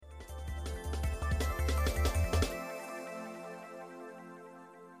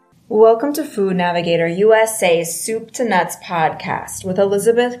Welcome to Food Navigator USA's Soup to Nuts podcast with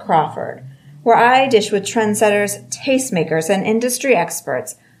Elizabeth Crawford, where I dish with trendsetters, tastemakers, and industry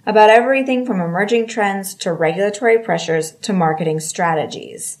experts about everything from emerging trends to regulatory pressures to marketing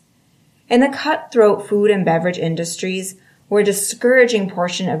strategies. In the cutthroat food and beverage industries, where a discouraging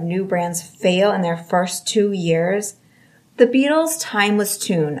portion of new brands fail in their first 2 years, the Beatles' timeless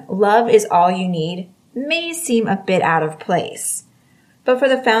tune, "Love Is All You Need," may seem a bit out of place. But for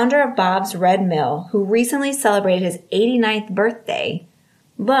the founder of Bob's Red Mill, who recently celebrated his 89th birthday,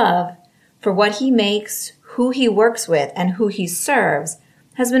 love, for what he makes, who he works with, and who he serves,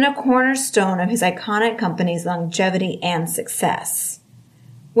 has been a cornerstone of his iconic company's longevity and success.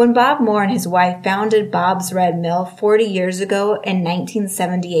 When Bob Moore and his wife founded Bob's Red Mill 40 years ago in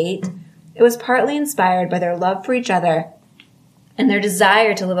 1978, it was partly inspired by their love for each other and their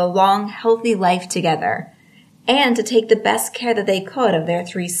desire to live a long, healthy life together, and to take the best care that they could of their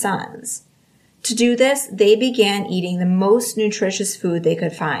 3 sons. To do this, they began eating the most nutritious food they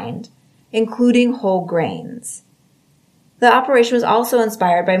could find, including whole grains. The operation was also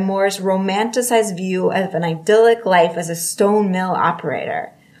inspired by Moore's romanticized view of an idyllic life as a stone mill operator,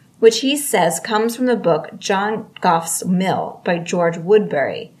 which he says comes from the book John Goff's Mill by George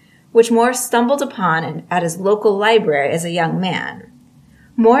Woodbury, which Moore stumbled upon at his local library as a young man.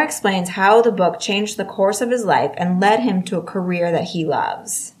 Moore explains how the book changed the course of his life and led him to a career that he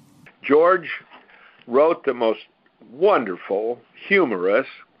loves. George wrote the most wonderful, humorous,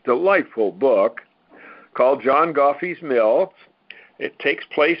 delightful book called John Goff's Mill. It takes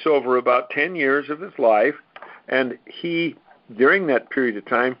place over about 10 years of his life, and he, during that period of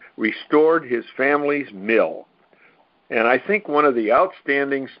time, restored his family's mill. And I think one of the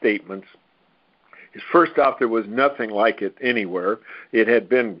outstanding statements is, first off, there was nothing like it anywhere. It had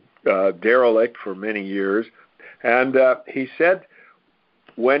been derelict for many years. And he said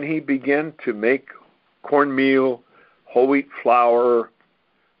when he began to make cornmeal, whole wheat flour,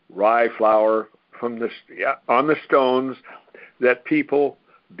 rye flour on the stones, that people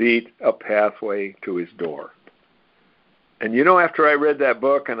beat a pathway to his door. And after I read that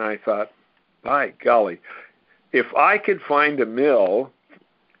book, and I thought, by golly, if I could find a mill,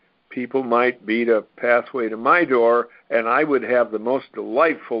 people might beat a pathway to my door, and I would have the most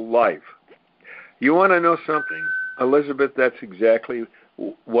delightful life. You want to know something, Elizabeth? That's exactly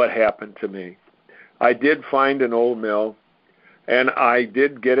what happened to me. I did find an old mill, and I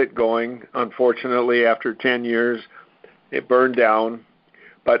did get it going. Unfortunately, after 10 years, it burned down.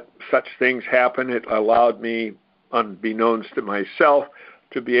 But such things happen. It allowed me, unbeknownst to myself,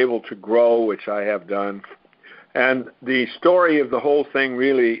 to be able to grow, which I have done. And the story of the whole thing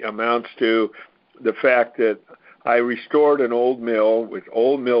really amounts to the fact that I restored an old mill with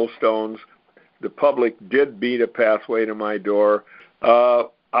old millstones. The public did beat a pathway to my door. I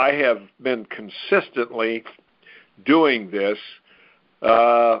have been consistently doing this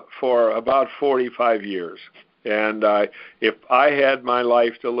for about 45 years. And if I had my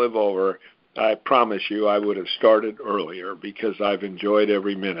life to live over, I promise you I would have started earlier, because I've enjoyed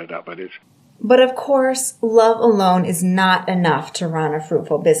every minute of it. But of course, love alone is not enough to run a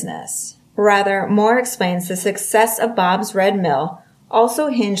fruitful business. Rather, Moore explains the success of Bob's Red Mill also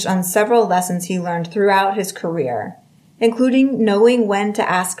hinged on several lessons he learned throughout his career, including knowing when to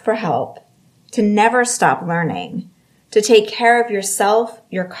ask for help, to never stop learning, to take care of yourself,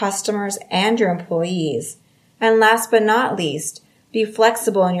 your customers, and your employees, and last but not least, be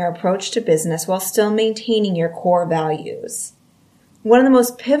flexible in your approach to business while still maintaining your core values. One of the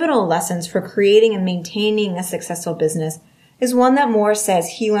most pivotal lessons for creating and maintaining a successful business is one that Moore says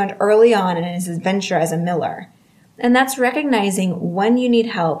he learned early on in his adventure as a miller, and that's recognizing when you need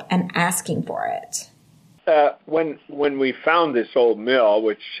help and asking for it. When we found this old mill,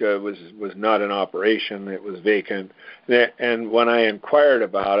 which was not in operation, it was vacant, and when I inquired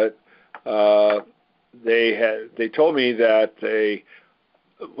about it, they told me that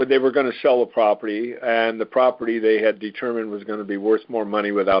they were going to sell the property, and the property they had determined was going to be worth more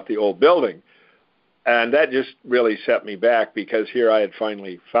money without the old building. And that just really set me back, because here I had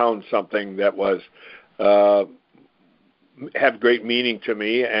finally found something that was had great meaning to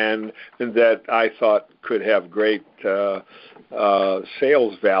me, and that I thought could have great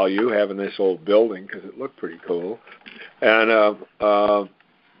sales value, having this old building, because it looked pretty cool. And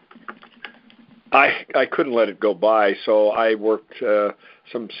I couldn't let it go by, so I worked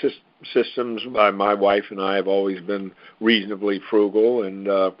some systems. My wife and I have always been reasonably frugal, and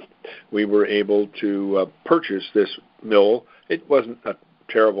we were able to purchase this mill. It wasn't a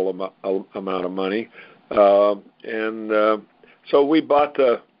terrible amount of money, and so we bought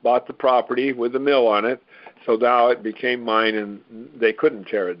the property with the mill on it, So now it became mine, and they couldn't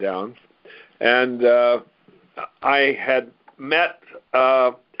tear it down. And I had met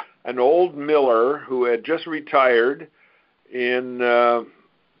an old miller who had just retired in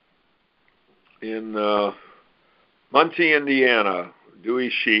Muncie, Indiana.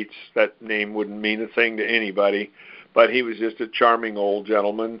 Dewey Sheets. That name wouldn't mean a thing to anybody, but he was just a charming old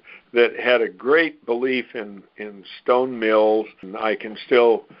gentleman that had a great belief in stone mills. And I can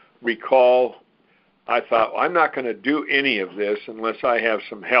still recall, I thought, well, I'm not going to do any of this unless I have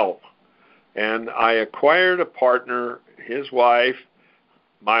some help. And I acquired a partner, his wife,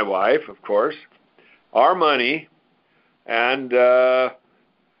 my wife, of course, our money, and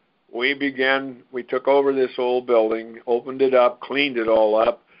we took over this old building, opened it up, cleaned it all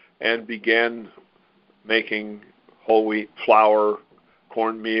up, and began making whole wheat flour,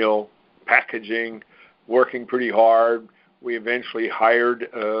 cornmeal, packaging, working pretty hard. We eventually hired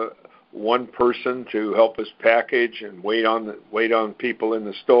one person to help us package and wait on people in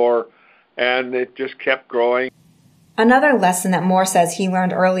the store, and it just kept growing. Another lesson that Moore says he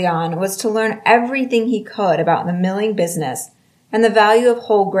learned early on was to learn everything he could about the milling business and the value of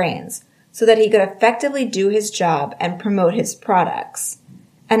whole grains so that he could effectively do his job and promote his products.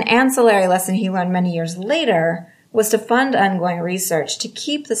 An ancillary lesson he learned many years later was to fund ongoing research to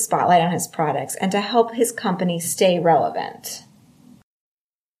keep the spotlight on his products and to help his company stay relevant.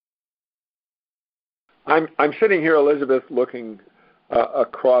 I'm sitting here, Elizabeth, looking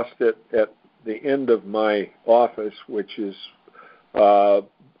across it at the end of my office, which is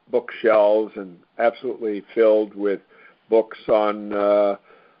bookshelves and absolutely filled with books on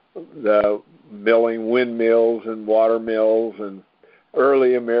the milling windmills and water mills and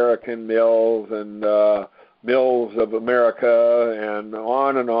early American mills and mills of America and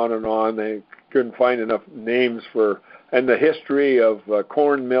on and on and on. They couldn't find enough names and the history of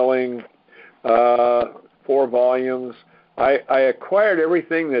corn milling, 4 volumes. I acquired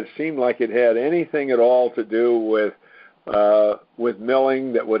everything that seemed like it had anything at all to do with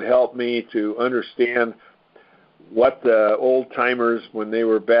milling that would help me to understand what the old-timers, when they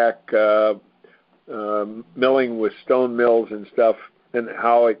were back milling with stone mills and stuff, and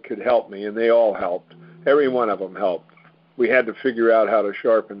how it could help me, and they all helped. Every one of them helped. We had to figure out how to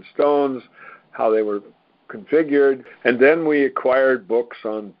sharpen stones, how they were configured, and then we acquired books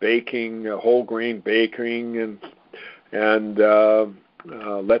on baking, whole grain baking, and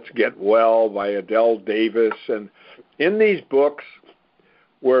Let's Get Well by Adele Davis. And in these books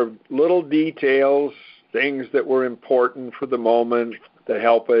were little details, things that were important for the moment that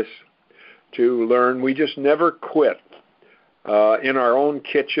help us to learn. We just never quit in our own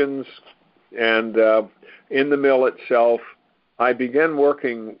kitchens and in the mill itself. I began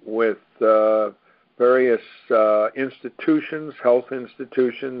working with various institutions, health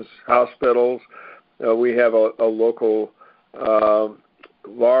institutions, hospitals. We have a local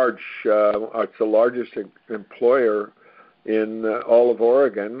it's the largest employer in all of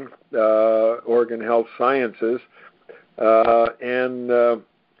Oregon, Oregon Health Sciences, and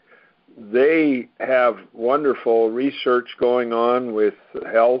they have wonderful research going on with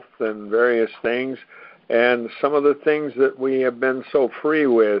health and various things, and some of the things that we have been so free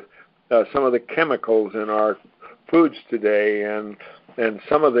with, some of the chemicals in our foods today, and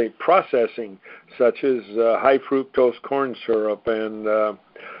some of the processing, such as high fructose corn syrup and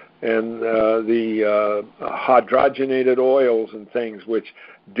the hydrogenated oils and things, which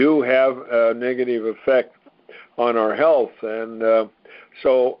do have a negative effect on our health. And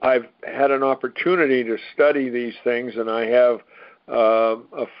so I've had an opportunity to study these things, and I have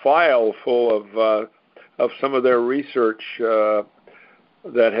a file full of some of their research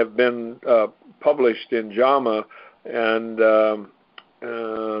that have been published in JAMA, and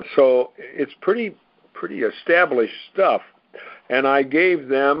so it's pretty established stuff. And I gave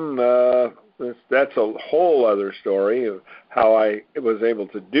them, that's a whole other story of how I was able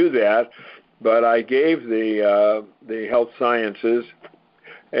to do that, but I gave the health sciences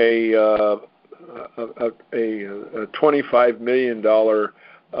a $25 million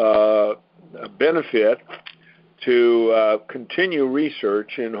benefit to continue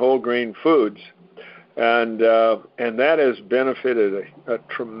research in whole grain foods. And that has benefited a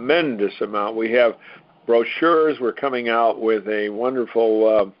tremendous amount. We have brochures. We're coming out with a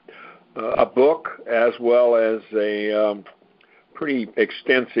wonderful a book, as well as a pretty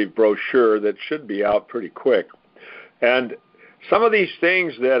extensive brochure that should be out pretty quick. And some of these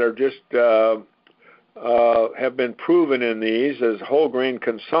things that are just have been proven in these, as whole grain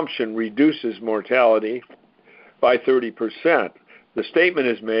consumption reduces mortality by 30%. The statement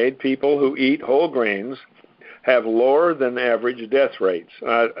is made, people who eat whole grains have lower than average death rates.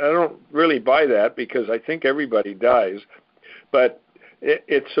 I don't really buy that because I think everybody dies, but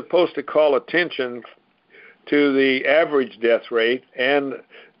it's supposed to call attention to the average death rate and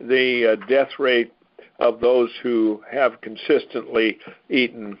the death rate of those who have consistently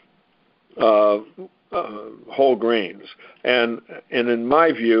eaten whole grains. And in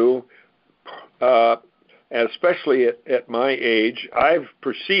my view, especially at my age, I've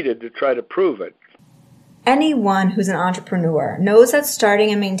proceeded to try to prove it. Anyone who's an entrepreneur knows that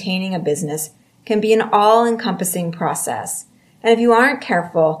starting and maintaining a business can be an all-encompassing process. And if you aren't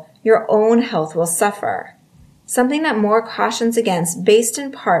careful, your own health will suffer. Something that Moore cautions against, based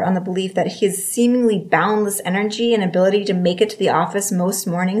in part on the belief that his seemingly boundless energy and ability to make it to the office most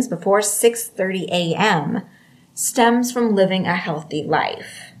mornings before 6:30 a.m. stems from living a healthy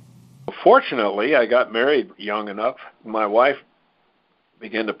life. Fortunately, I got married young enough. My wife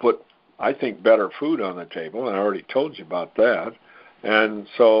began to put, I think, better food on the table, and I already told you about that. And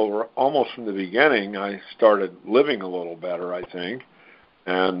so almost from the beginning, I started living a little better, I think.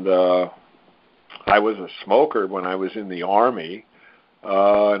 And I was a smoker when I was in the Army,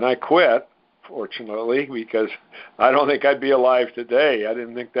 and I quit, fortunately, because I don't think I'd be alive today. I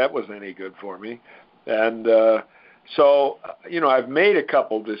didn't think that was any good for me. And so, I've made a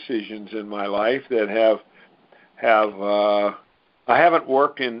couple decisions in my life that I haven't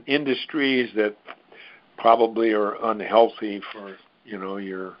worked in industries that probably are unhealthy for,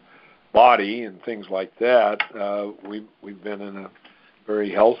 your body and things like that. We've been in a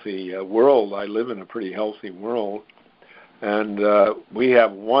very healthy world. I live in a pretty healthy world. And we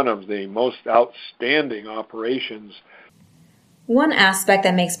have one of the most outstanding operations. One aspect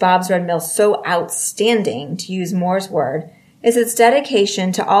that makes Bob's Red Mill so outstanding, to use Moore's word, is its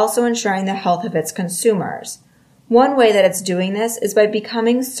dedication to also ensuring the health of its consumers. One way that it's doing this is by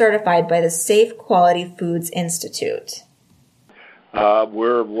becoming certified by the Safe Quality Foods Institute.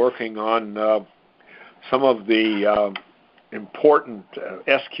 We're working on some of the important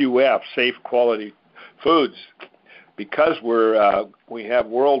SQF, Safe Quality Foods. Because we have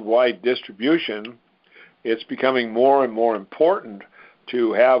worldwide distribution, it's becoming more and more important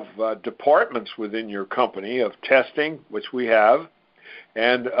to have departments within your company of testing, which we have,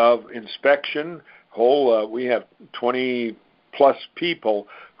 and of inspection. We have 20-plus people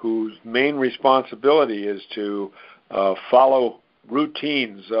whose main responsibility is to follow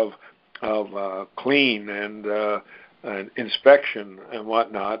routines of clean and inspection and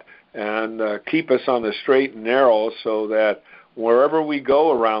whatnot, and keep us on the straight and narrow so that wherever we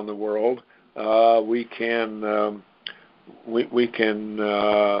go around the world, we can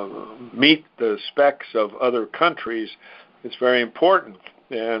meet the specs of other countries. It's very important,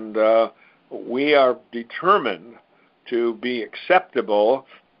 and we are determined to be acceptable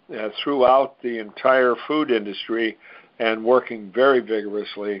throughout the entire food industry and working very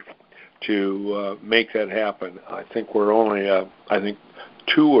vigorously to make that happen. I think we're only,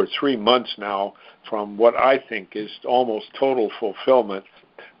 2 or 3 months now from what I think is almost total fulfillment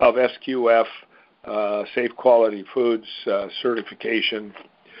of SQF, Safe Quality Foods certification.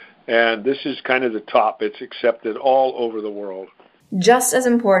 And this is kind of the top. It's accepted all over the world. Just as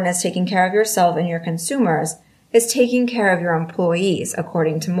important as taking care of yourself and your consumers is taking care of your employees,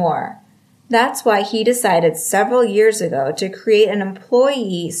 according to Moore. That's why he decided several years ago to create an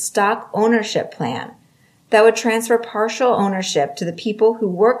employee stock ownership plan that would transfer partial ownership to the people who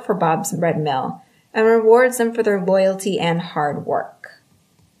work for Bob's Red Mill and rewards them for their loyalty and hard work.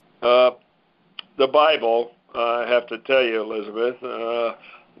 The Bible, I have to tell you, Elizabeth,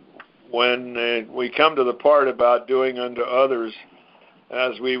 when we come to the part about doing unto others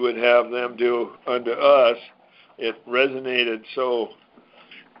as we would have them do unto us, it resonated so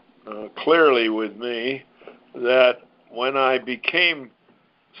clearly with me that when I became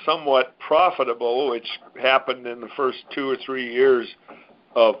somewhat profitable, which happened in the first 2 or 3 years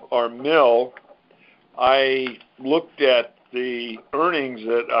of our mill, I looked at the earnings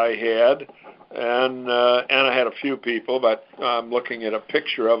that I had, and I had a few people, but I'm looking at a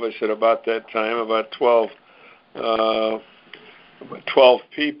picture of us at about that time, about 12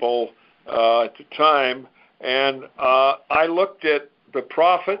 people at the time, and I looked at the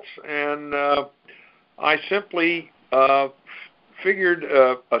profits, and I simply figured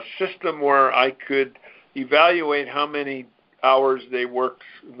a system where I could evaluate how many hours they worked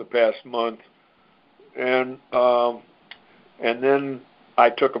in the past month, and then I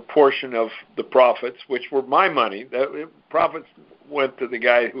took a portion of the profits, which were my money. The profits went to the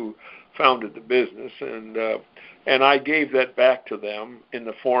guy who founded the business, and I gave that back to them in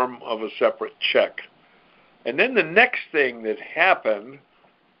the form of a separate check. And then the next thing that happened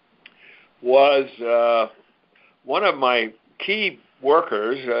was one of my key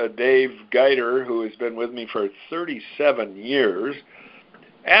workers, Dave Geiter, who has been with me for 37 years,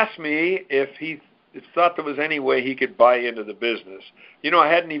 asked me if he thought there was any way he could buy into the business. You know,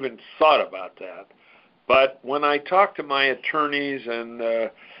 I hadn't even thought about that. But when I talked to my attorneys and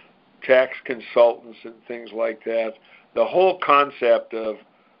tax consultants and things like that, the whole concept of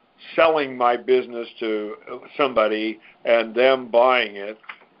selling my business to somebody and them buying it,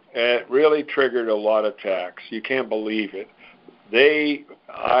 it really triggered a lot of tax. You can't believe it.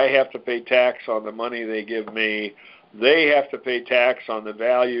 I have to pay tax on the money they give me. They have to pay tax on the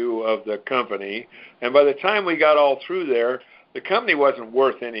value of the company. And by the time we got all through there, the company wasn't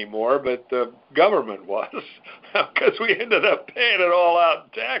worth any more, but the government was, because we ended up paying it all out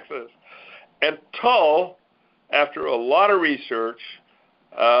in taxes. Until, after a lot of research,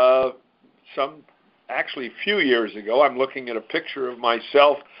 actually a few years ago, I'm looking at a picture of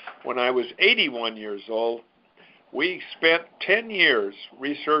myself when I was 81 years old. We spent 10 years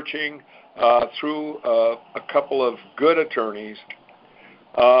researching through a couple of good attorneys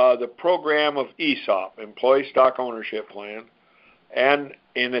the program of ESOP, Employee Stock Ownership Plan, and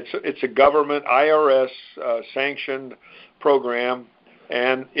it's a government IRS sanctioned program,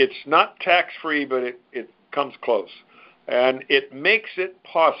 and it's not tax-free, but it comes close. And it makes it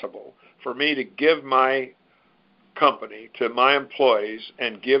possible for me to give my company to my employees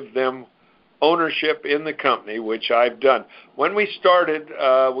and give them ownership in the company, which I've done. When we started,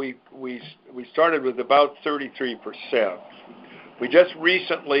 we started with about 33%. We just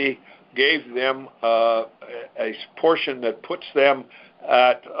recently gave them a portion that puts them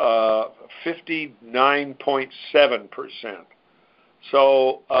at 59.7%.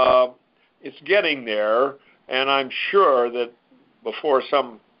 So it's getting there, and I'm sure that before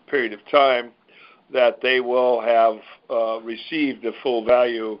some period of time that they will have received the full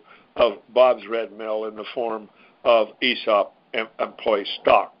value of Bob's Red Mill in the form of ESOP employee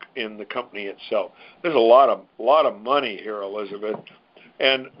stock in the company itself. There's a lot of money here, Elizabeth,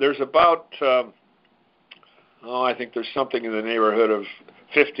 and there's about I think there's something in the neighborhood of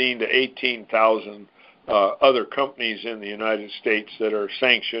 15 to 18,000 other companies in the United States that are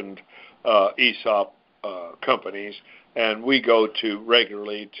sanctioned ESOP companies, and we go to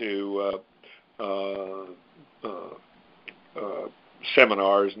regularly to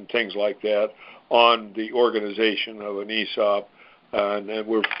seminars and things like that on the organization of an ESOP, and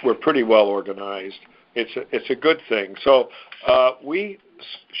we're pretty well organized. It's a good thing. So we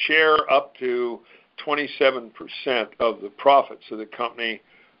share up to 27% of the profits of the company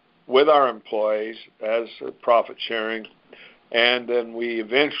with our employees as profit sharing, and then we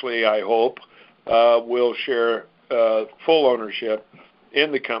eventually, I hope, will share full ownership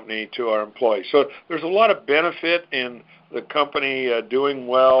in the company to our employees. So there's a lot of benefit in the company doing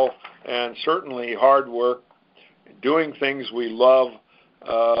well, and certainly hard work, doing things we love,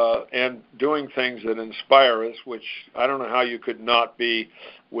 and doing things that inspire us, which I don't know how you could not be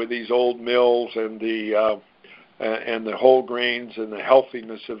with these old mills and the whole grains and the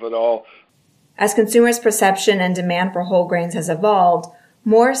healthiness of it all. As consumers' perception and demand for whole grains has evolved,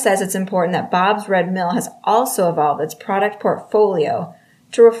 Moore says it's important that Bob's Red Mill has also evolved its product portfolio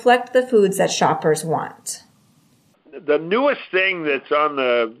to reflect the foods that shoppers want. The newest thing that's on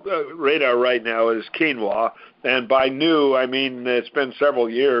the radar right now is quinoa, and by new I mean it's been several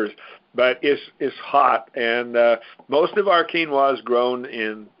years, but it's hot, and most of our quinoa is grown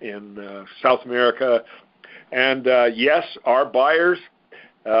in South America, and yes, our buyers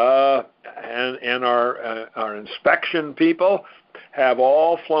and our inspection people have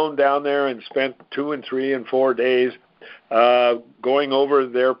all flown down there and spent 2 and 3 and 4 days going over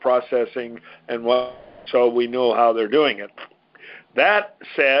their processing and what. So we know how they're doing it. That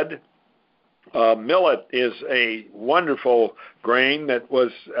said, millet is a wonderful grain that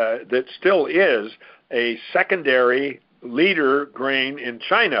still is a secondary leader grain in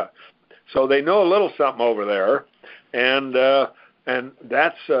China. So they know a little something over there, and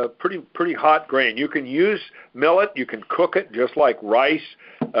that's a pretty hot grain. You can use millet. You can cook it just like rice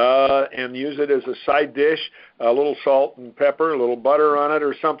and use it as a side dish, a little salt and pepper, a little butter on it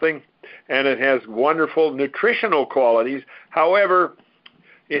or something. And it has wonderful nutritional qualities. However,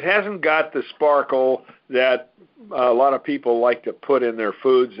 it hasn't got the sparkle that a lot of people like to put in their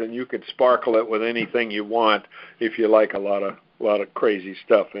foods, and you could sparkle it with anything you want if you like a lot of crazy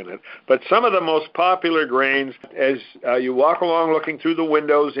stuff in it. But some of the most popular grains, as you walk along looking through the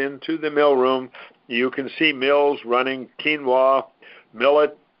windows into the mill room, you can see mills running quinoa,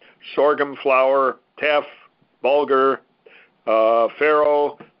 millet, sorghum flour, teff, bulgur,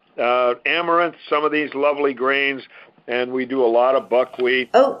 farro, amaranth, some of these lovely grains, and we do a lot of buckwheat.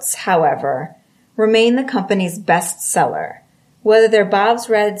 Oats, however, remain the company's best seller, whether they're Bob's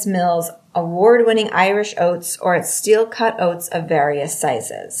Red Mill's award-winning Irish oats or its steel-cut oats of various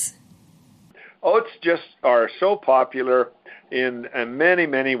sizes. Oats just are so popular in many,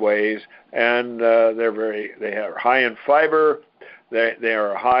 many ways, and they are high in fiber. They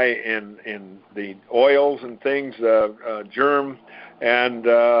are high in the oils and things, germ, and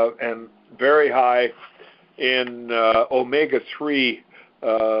very high in omega-3.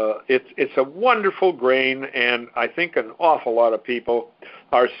 It's a wonderful grain, and I think an awful lot of people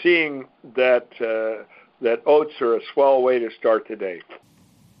are seeing that oats are a swell way to start the day.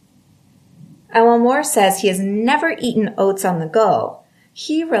 And while Moore says he has never eaten oats on the go,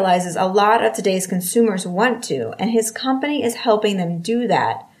 he realizes a lot of today's consumers want to, and his company is helping them do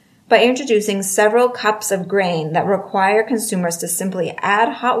that by introducing several cups of grain that require consumers to simply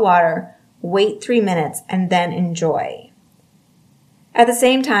add hot water, wait 3 minutes, and then enjoy. At the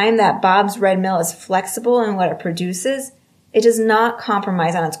same time that Bob's Red Mill is flexible in what it produces, it does not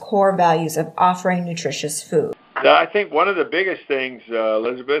compromise on its core values of offering nutritious food. I think one of the biggest things,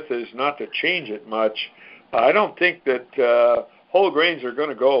 Elizabeth, is not to change it much. I don't think that whole grains are going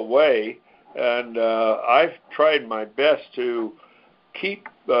to go away, and I've tried my best to keep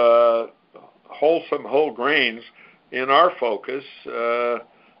wholesome whole grains in our focus,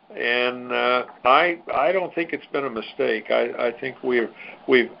 and I don't think it's been a mistake. I think we've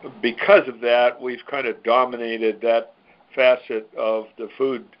because of that, we've kind of dominated that facet of the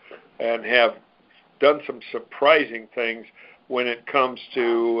food and have done some surprising things when it comes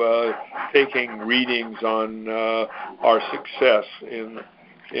to taking readings on our success in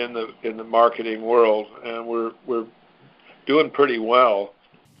the marketing world, and we're doing pretty well.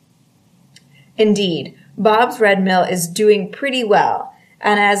 Indeed, Bob's Red Mill is doing pretty well,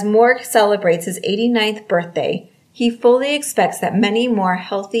 and as Moore celebrates his 89th birthday, he fully expects that many more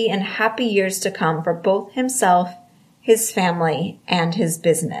healthy and happy years to come for both himself, his family, and his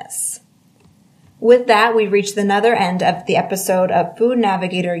business. With that, we reached another end of the episode of Food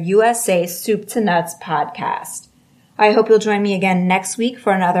Navigator USA Soup to Nuts podcast. I hope you'll join me again next week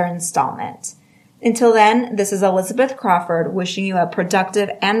for another installment. Until then, this is Elizabeth Crawford wishing you a productive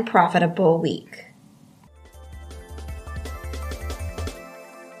and profitable week.